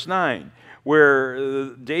 and verse 9, where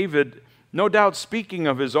David, no doubt speaking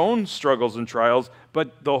of his own struggles and trials,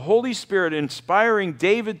 but the Holy Spirit inspiring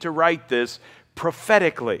David to write this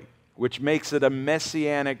prophetically, which makes it a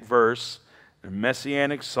messianic verse, a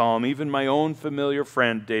messianic psalm. Even my own familiar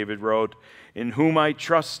friend, David wrote, in whom I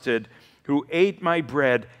trusted, who ate my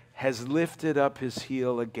bread, has lifted up his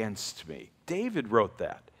heel against me. David wrote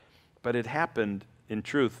that, but it happened in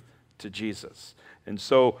truth to Jesus. And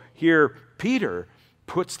so here Peter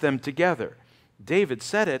puts them together. David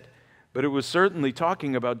said it, but it was certainly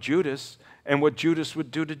talking about Judas and what Judas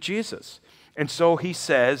would do to Jesus. And so he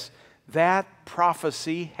says that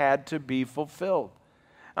prophecy had to be fulfilled.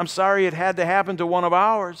 I'm sorry it had to happen to one of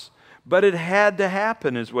ours, but it had to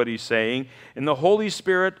happen is what he's saying. And the Holy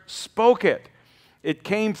Spirit spoke it. It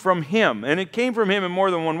came from him, and it came from him in more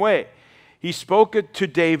than one way. He spoke it to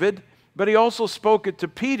David, but he also spoke it to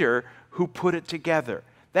Peter, who put it together.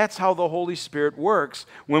 That's how the Holy Spirit works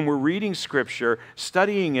when we're reading Scripture,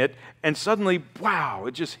 studying it, and suddenly, wow,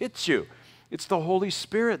 it just hits you. It's the Holy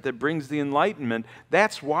Spirit that brings the enlightenment.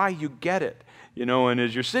 That's why you get it. And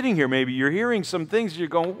as you're sitting here, maybe you're hearing some things, you're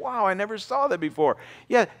going, wow, I never saw that before.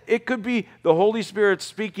 Yeah, it could be the Holy Spirit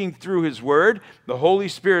speaking through His Word, the Holy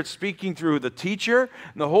Spirit speaking through the teacher,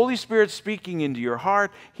 and the Holy Spirit speaking into your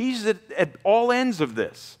heart. He's at all ends of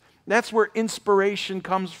this. That's where inspiration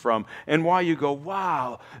comes from and why you go,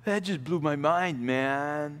 wow, that just blew my mind,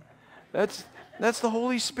 man. That's the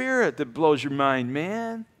Holy Spirit that blows your mind,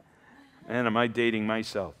 man. Man, am I dating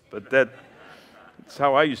myself? But that's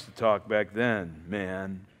how I used to talk back then,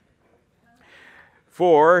 man.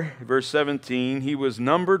 For, verse 17, he was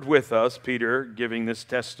numbered with us, Peter, giving this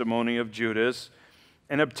testimony of Judas,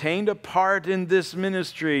 and obtained a part in this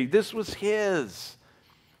ministry. This was his.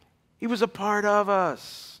 He was a part of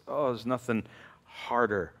us. Oh, there's nothing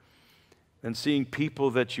harder than seeing people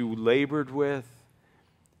that you labored with,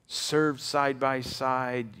 served side by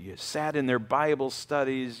side, you sat in their Bible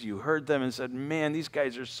studies, you heard them and said, man, these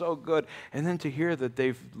guys are so good. And then to hear that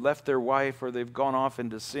they've left their wife or they've gone off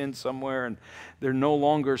into sin somewhere and they're no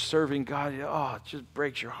longer serving God, it just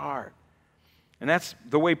breaks your heart. And that's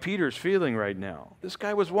the way Peter's feeling right now. This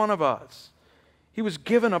guy was one of us. He was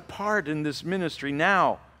given a part in this ministry.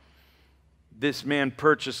 Now, this man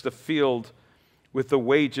purchased a field with the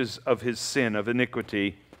wages of his sin, of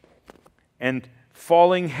iniquity, and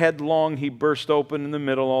falling headlong, he burst open in the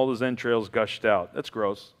middle, all his entrails gushed out. That's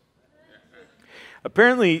gross.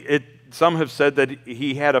 Apparently, some have said that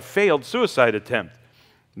he had a failed suicide attempt,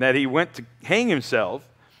 that he went to hang himself,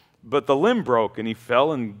 but the limb broke and he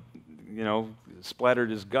fell and,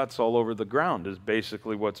 splattered his guts all over the ground, is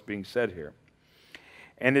basically what's being said here.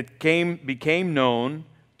 And it became known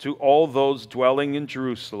to all those dwelling in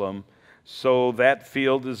Jerusalem, so that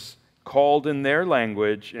field is called in their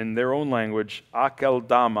language, in their own language,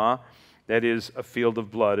 Akeldama, that is a field of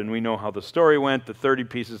blood. And we know how the story went. The 30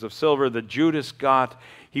 pieces of silver that Judas got,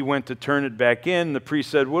 he went to turn it back in. The priest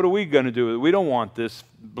said, what are we going to do with it? We don't want this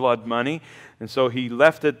blood money. And so he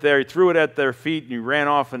left it there. He threw it at their feet and he ran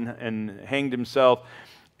off and hanged himself.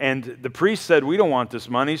 And the priest said, we don't want this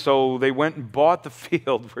money. So they went and bought the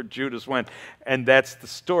field where Judas went. And that's the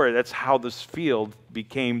story. That's how this field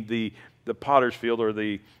became the potter's field, or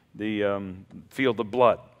the field of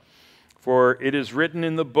blood. For it is written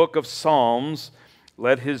in the book of Psalms,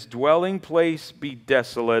 let his dwelling place be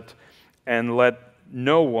desolate, and let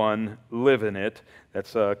no one live in it.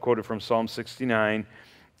 That's quoted from Psalm 69.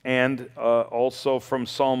 And also from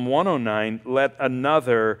Psalm 109, let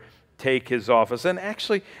another take his office. And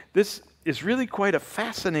actually, this is really quite a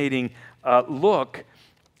fascinating look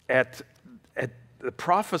at the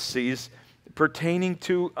prophecies pertaining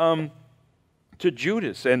to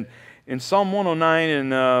Judas. And in Psalm 109,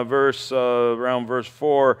 in around verse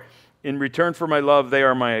 4, in return for my love, they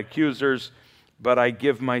are my accusers, but I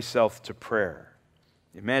give myself to prayer.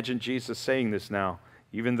 Imagine Jesus saying this now.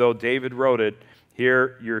 Even though David wrote it,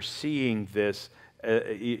 here you're seeing this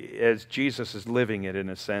as Jesus is living it in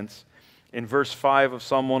a sense. In verse 5 of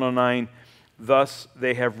Psalm 109, thus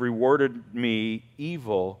they have rewarded me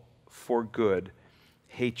evil for good,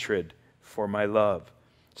 hatred for my love.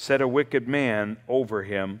 Set a wicked man over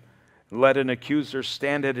him. Let an accuser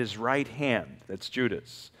stand at his right hand. That's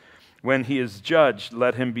Judas. When he is judged,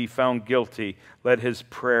 let him be found guilty. Let his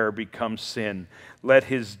prayer become sin. Let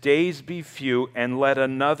his days be few, and let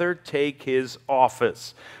another take his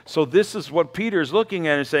office. So this is what Peter's looking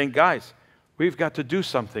at and saying, guys, we've got to do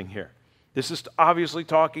something here. This is obviously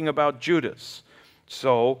talking about Judas.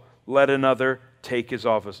 So let another take his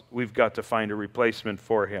office. We've got to find a replacement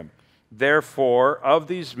for him. Therefore, of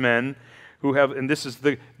these men who have, and this is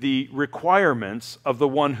the requirements of the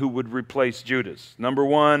one who would replace Judas. Number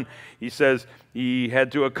one, he says he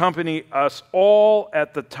had to accompany us all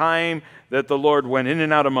at the time that the Lord went in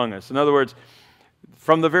and out among us. In other words,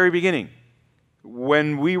 from the very beginning,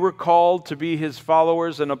 when we were called to be his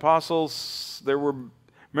followers and apostles, there were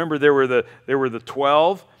the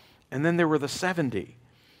 12, and then there were the 70.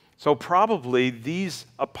 So probably these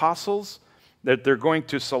apostles that they're going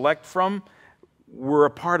to select from were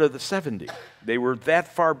a part of the 70. They were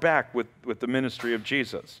that far back with the ministry of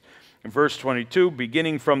Jesus. In verse 22,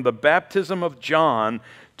 beginning from the baptism of John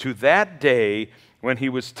to that day when he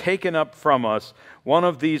was taken up from us, one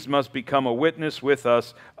of these must become a witness with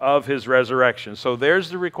us of his resurrection. So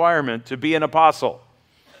there's the requirement to be an apostle.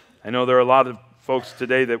 I know there are a lot of folks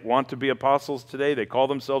today that want to be apostles today. They call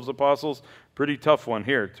themselves apostles. Pretty tough one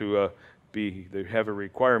here to they have a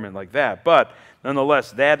requirement like that. But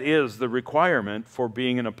nonetheless, that is the requirement for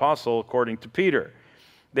being an apostle according to Peter.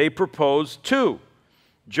 They proposed two.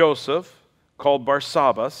 Joseph, called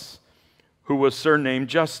Barsabbas, who was surnamed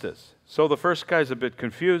Justus. So the first guy's a bit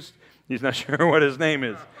confused. He's not sure what his name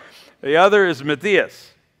is. The other is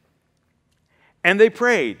Matthias. And they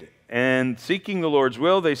prayed, and seeking the Lord's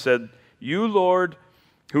will, they said, you, Lord,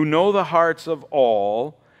 who know the hearts of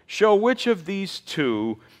all, show which of these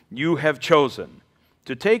two you have chosen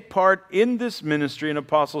to take part in this ministry and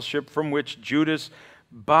apostleship from which Judas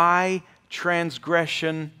by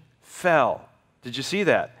transgression fell. Did you see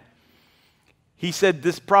that? He said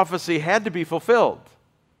this prophecy had to be fulfilled.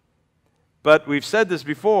 But we've said this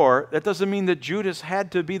before, that doesn't mean that Judas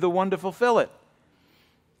had to be the one to fulfill it.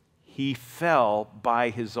 He fell by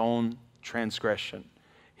his own transgression,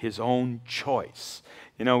 his own choice.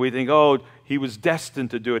 We think, he was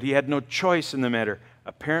destined to do it. He had no choice in the matter.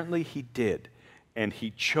 Apparently he did, and he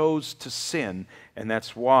chose to sin, and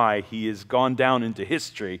that's why he has gone down into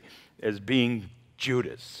history as being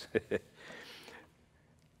Judas.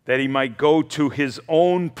 that he might go to his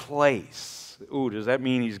own place. Ooh, does that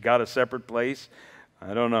mean he's got a separate place?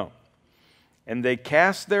 I don't know. And they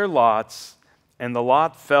cast their lots, and the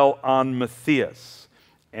lot fell on Matthias,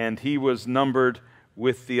 and he was numbered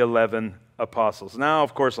with the 11 apostles. Now,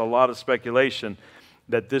 of course, a lot of speculation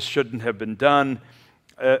that this shouldn't have been done.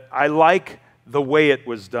 I like the way it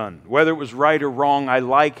was done. Whether it was right or wrong, I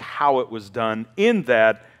like how it was done, in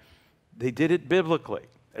that they did it biblically,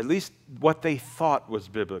 at least what they thought was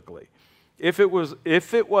biblically. If it was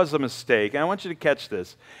a mistake, and I want you to catch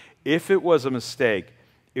this, if it was a mistake,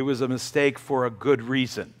 it was a mistake for a good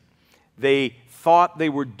reason. They thought they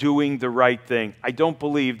were doing the right thing. I don't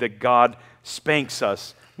believe that God spanks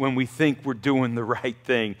us when we think we're doing the right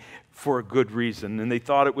thing for a good reason, and they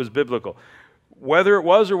thought it was biblical. Whether it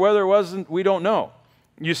was or whether it wasn't, we don't know.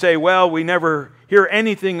 You say, well, we never hear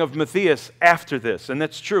anything of Matthias after this, and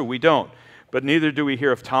that's true, we don't. But neither do we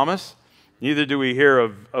hear of Thomas, neither do we hear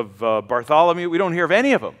of Bartholomew. We don't hear of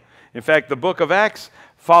any of them. In fact, the book of Acts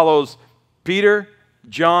follows Peter,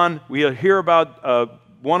 John. We hear about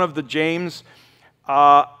one of the James,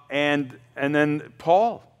 and then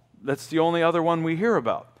Paul. That's the only other one we hear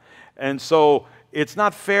about. And so it's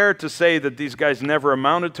not fair to say that these guys never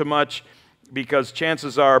amounted to much, because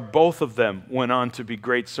chances are both of them went on to be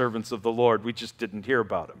great servants of the Lord. We just didn't hear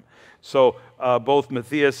about them. So both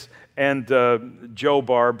Matthias and Joe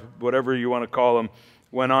Barb, whatever you want to call them,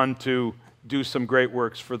 went on to do some great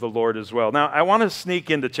works for the Lord as well. Now, I want to sneak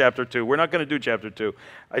into chapter 2. We're not going to do chapter 2.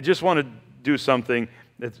 I just want to do something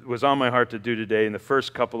that was on my heart to do today in the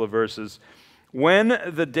first couple of verses. When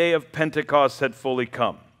the day of Pentecost had fully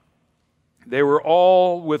come, they were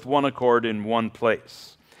all with one accord in one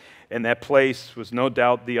place. And that place was no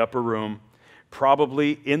doubt the upper room,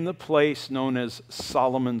 probably in the place known as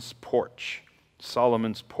Solomon's Porch.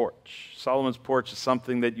 Solomon's Porch. Solomon's Porch is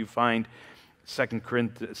something that you find 2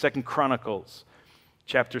 Chronicles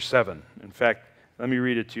chapter 7. In fact, let me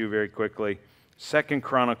read it to you very quickly. 2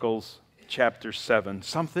 Chronicles chapter 7.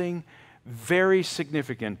 Something very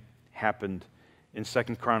significant happened in 2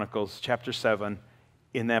 Chronicles chapter 7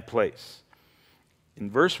 in that place. In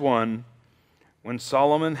verse 1, when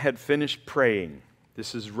Solomon had finished praying,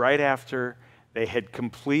 this is right after they had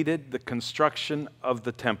completed the construction of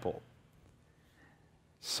the temple.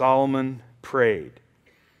 Solomon prayed.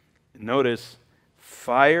 Notice,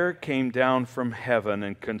 fire came down from heaven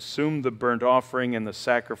and consumed the burnt offering and the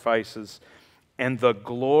sacrifices, and the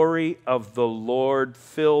glory of the Lord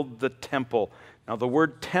filled the temple. Now, the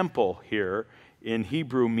word temple here in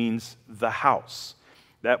Hebrew means the house.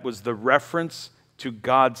 That was the reference to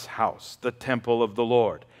God's house, the temple of the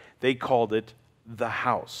Lord. They called it the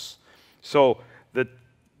house. So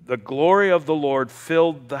the glory of the Lord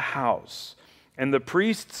filled the house, and the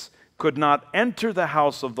priests could not enter the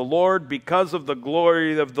house of the Lord because of the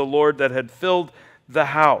glory of the Lord that had filled the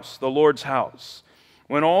house, the Lord's house.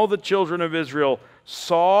 When all the children of Israel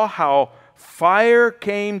saw how fire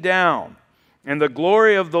came down and the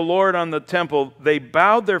glory of the Lord on the temple, they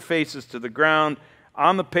bowed their faces to the ground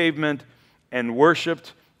on the pavement and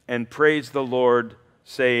worshiped and praised the Lord,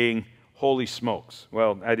 saying, holy smokes.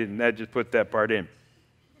 Well, I just put that part in.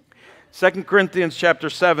 2 Corinthians chapter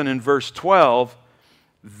 7 and verse 12,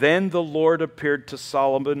 then the Lord appeared to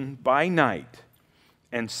Solomon by night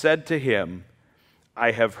and said to him,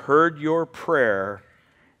 I have heard your prayer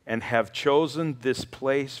and have chosen this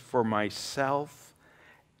place for myself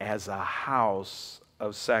as a house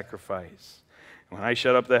of sacrifice. When I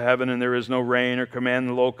shut up the heaven and there is no rain, or command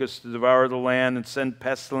the locusts to devour the land and send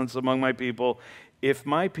pestilence among my people, if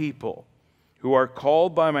my people who are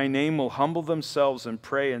called by my name will humble themselves and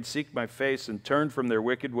pray and seek my face and turn from their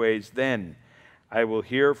wicked ways, then I will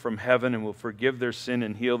hear from heaven and will forgive their sin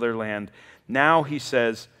and heal their land. Now, he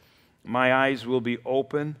says, my eyes will be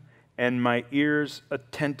open and my ears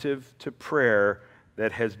attentive to prayer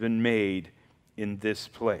that has been made in this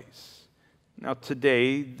place. Now,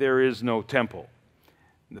 today, there is no temple.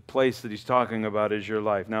 The place that he's talking about is your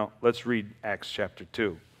life. Now, let's read Acts chapter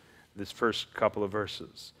 2, this first couple of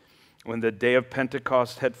verses. When the day of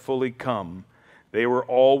Pentecost had fully come, they were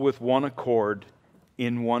all with one accord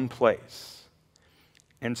in one place.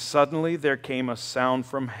 And suddenly there came a sound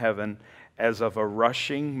from heaven as of a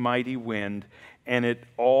rushing mighty wind, and it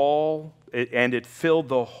filled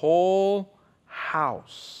the whole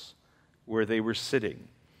house where they were sitting.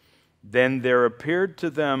 Then there appeared to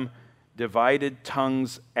them divided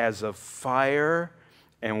tongues as of fire,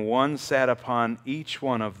 and one sat upon each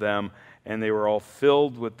one of them, and they were all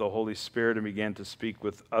filled with the Holy Spirit and began to speak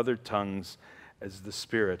with other tongues as the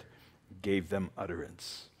Spirit gave them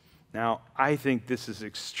utterance. Now, I think this is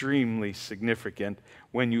extremely significant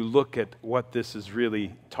when you look at what this is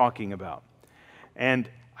really talking about. And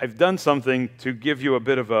I've done something to give you a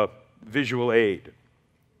bit of a visual aid.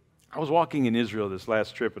 I was walking in Israel this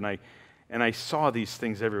last trip, and I saw these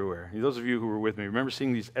things everywhere. Those of you who were with me remember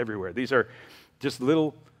seeing these everywhere. These are just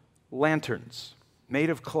little lanterns made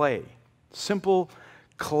of clay, simple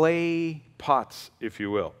clay pots, if you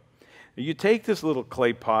will. You take this little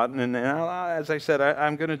clay pot, and as I said,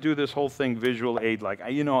 I'm going to do this whole thing visual aid. Like,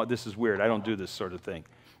 you know, this is weird. I don't do this sort of thing.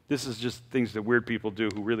 This is just things that weird people do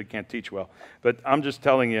who really can't teach well. But I'm just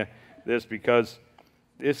telling you this because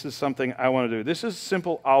this is something I want to do. This is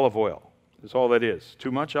simple olive oil. That's all that is.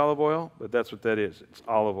 Too much olive oil, but that's what that is. It's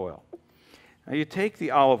olive oil. Now you take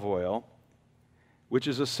the olive oil, which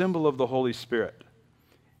is a symbol of the Holy Spirit,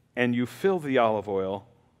 and you fill the olive oil,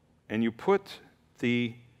 and you put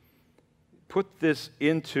this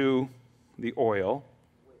into the oil,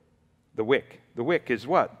 the wick. The wick is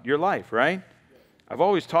what? Your life, right? I've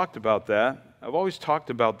always talked about that. I've always talked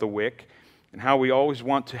about the wick and how we always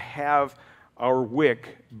want to have our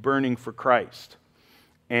wick burning for Christ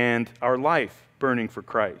and our life burning for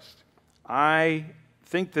Christ. I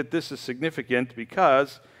think that this is significant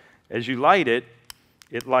because as you light it,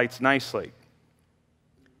 it lights nicely.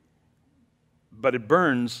 But it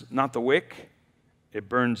burns not the wick, it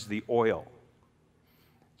burns the oil.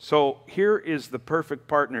 So here is the perfect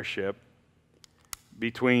partnership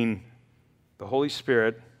between the Holy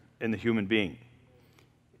Spirit and the human being.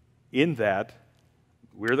 In that,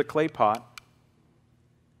 we're the clay pot.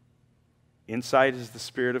 Inside is the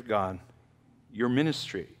Spirit of God. Your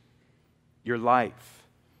ministry, your life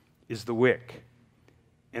is the wick.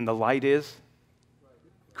 And the light is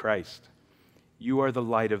Christ. You are the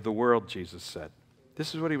light of the world, Jesus said.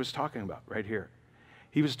 This is what he was talking about right here.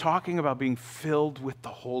 He was talking about being filled with the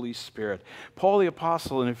Holy Spirit. Paul the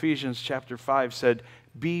Apostle in Ephesians chapter 5 said,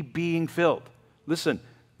 be being filled. Listen,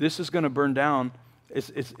 this is going to burn down.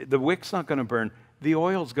 The wick's not going to burn. The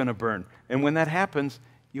oil's going to burn. And when that happens,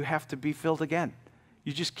 you have to be filled again.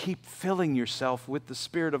 You just keep filling yourself with the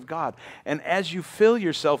Spirit of God. And as you fill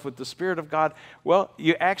yourself with the Spirit of God, well,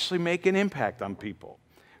 you actually make an impact on people.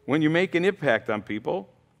 When you make an impact on people,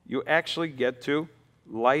 you actually get to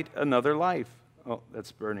light another life. Oh,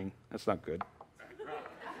 that's burning. That's not good.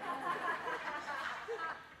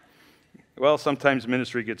 Well, sometimes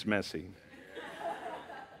ministry gets messy.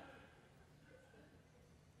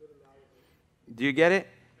 Do you get it?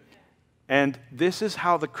 And this is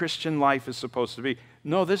how the Christian life is supposed to be.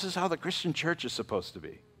 No, this is how the Christian church is supposed to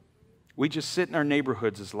be. We just sit in our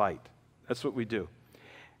neighborhoods as light. That's what we do.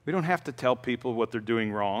 We don't have to tell people what they're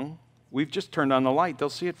doing wrong. We've just turned on the light. They'll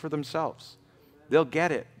see it for themselves. They'll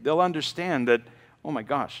get it. They'll understand that, oh my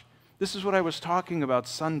gosh, this is what I was talking about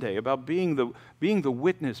Sunday, about being the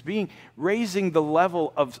witness, raising the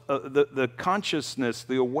level of the consciousness,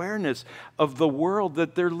 the awareness of the world,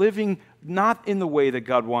 that they're living not in the way that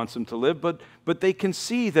God wants them to live, but they can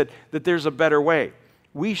see that there's a better way.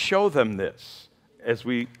 We show them this as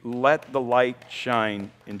we let the light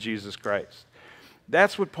shine in Jesus Christ.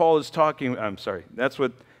 That's what that's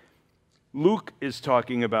what Luke is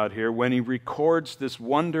talking about here when he records this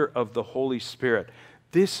wonder of the Holy Spirit.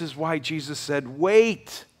 This is why Jesus said,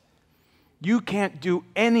 wait. You can't do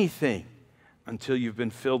anything until you've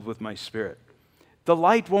been filled with my Spirit. The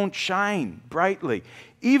light won't shine brightly.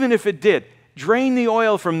 Even if it did, drain the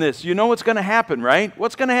oil from this. You know what's going to happen, right?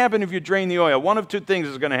 What's going to happen if you drain the oil? One of two things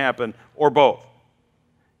is going to happen, or both.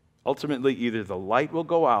 Ultimately, either the light will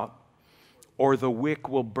go out or the wick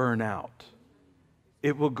will burn out.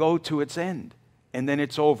 It will go to its end, and then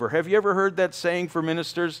it's over. Have you ever heard that saying for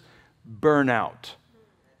ministers? Burnout.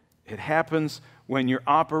 It happens when you're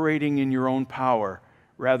operating in your own power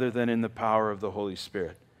rather than in the power of the Holy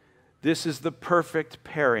Spirit. This is the perfect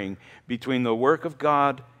pairing between the work of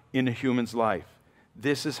God in a human's life.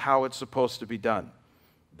 This is how it's supposed to be done.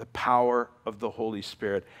 The power of the Holy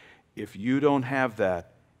Spirit. If you don't have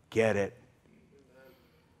that, get it.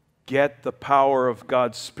 Get the power of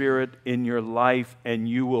God's Spirit in your life and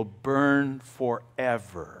you will burn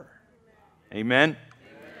forever. Amen?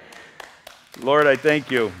 Amen. Lord, I thank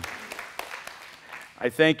you. I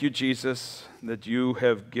thank you, Jesus, that you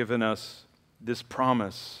have given us this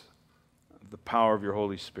promise of the power of your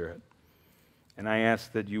Holy Spirit. And I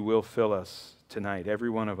ask that you will fill us tonight, every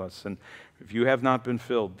one of us. And if you have not been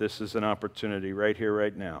filled, this is an opportunity right here,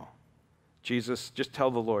 right now. Jesus, just tell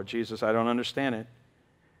the Lord, Jesus, I don't understand it.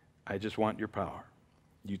 I just want your power.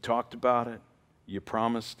 You talked about it. You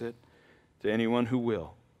promised it to anyone who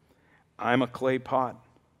will. I'm a clay pot.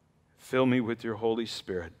 Fill me with your Holy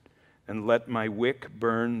Spirit and let my wick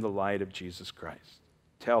burn the light of Jesus Christ.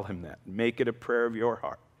 Tell him that. Make it a prayer of your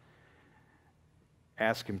heart.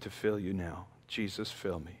 Ask him to fill you now. Jesus,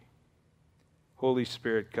 fill me. Holy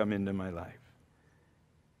Spirit, come into my life.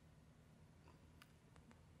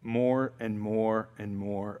 More and more and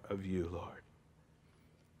more of you, Lord.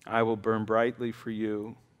 I will burn brightly for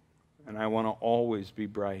you, and I want to always be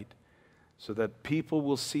bright so that people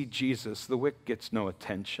will see Jesus. The wick gets no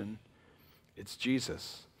attention. It's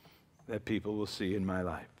Jesus that people will see in my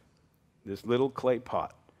life. This little clay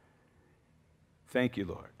pot. Thank you,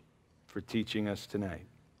 Lord, for teaching us tonight.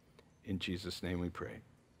 In Jesus' name we pray.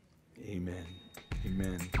 Amen.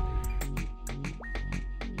 Amen.